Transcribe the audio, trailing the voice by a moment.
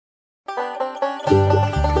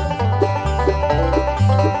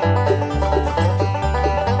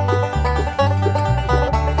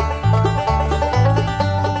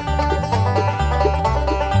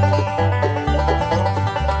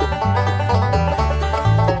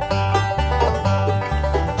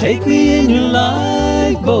Take me in your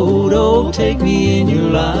lifeboat, oh, take me in your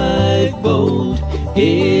lifeboat.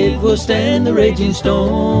 It will stand the raging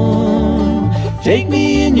storm. Take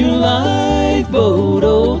me in your lifeboat,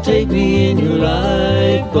 oh, take me in your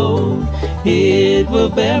lifeboat. It will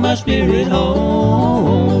bear my spirit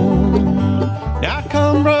home. Now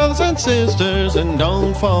come, brothers and sisters, and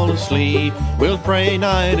don't fall asleep. We'll pray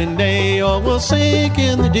night and day, or we'll sink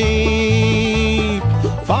in the deep.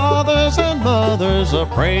 Fathers and mothers are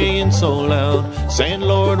praying so loud, saying,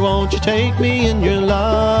 Lord, won't you take me in your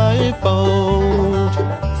lifeboat?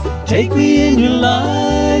 Take me in your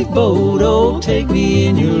lifeboat, oh, take me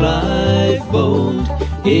in your lifeboat.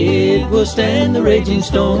 It will stand the raging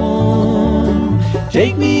storm.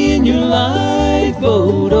 Take me in your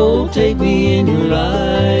lifeboat, oh, take me in your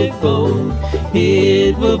lifeboat.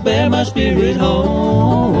 It will bear my spirit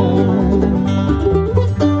home.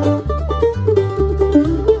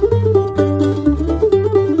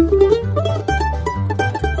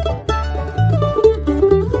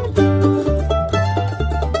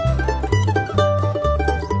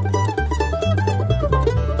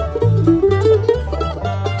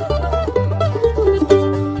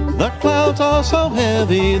 So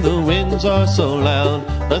heavy, the winds are so loud,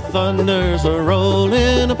 the thunders are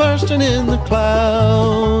rolling, bursting in the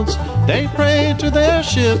clouds. They prayed to their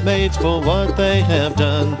shipmates for what they have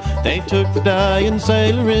done. They took the dying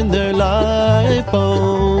sailor in their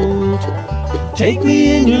lifeboat. Take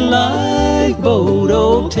me in your lifeboat,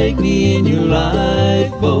 oh, take me in your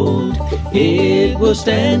lifeboat. It will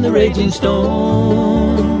stand the raging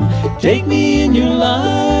storm. Take me in your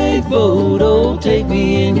lifeboat, oh, take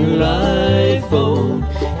me in your lifeboat.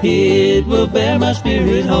 It will bear my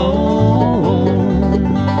spirit home.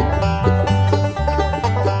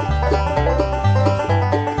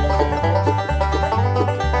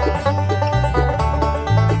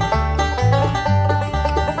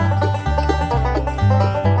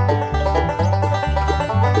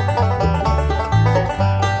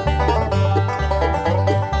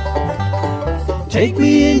 Take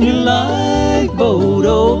me in your lifeboat,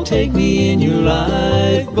 oh, take me in your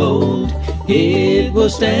lifeboat. It will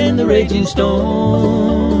stand the raging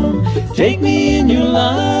storm. Take me in your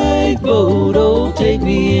lifeboat, oh, take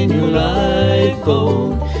me in your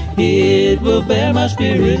lifeboat. It will bear my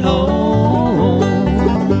spirit home.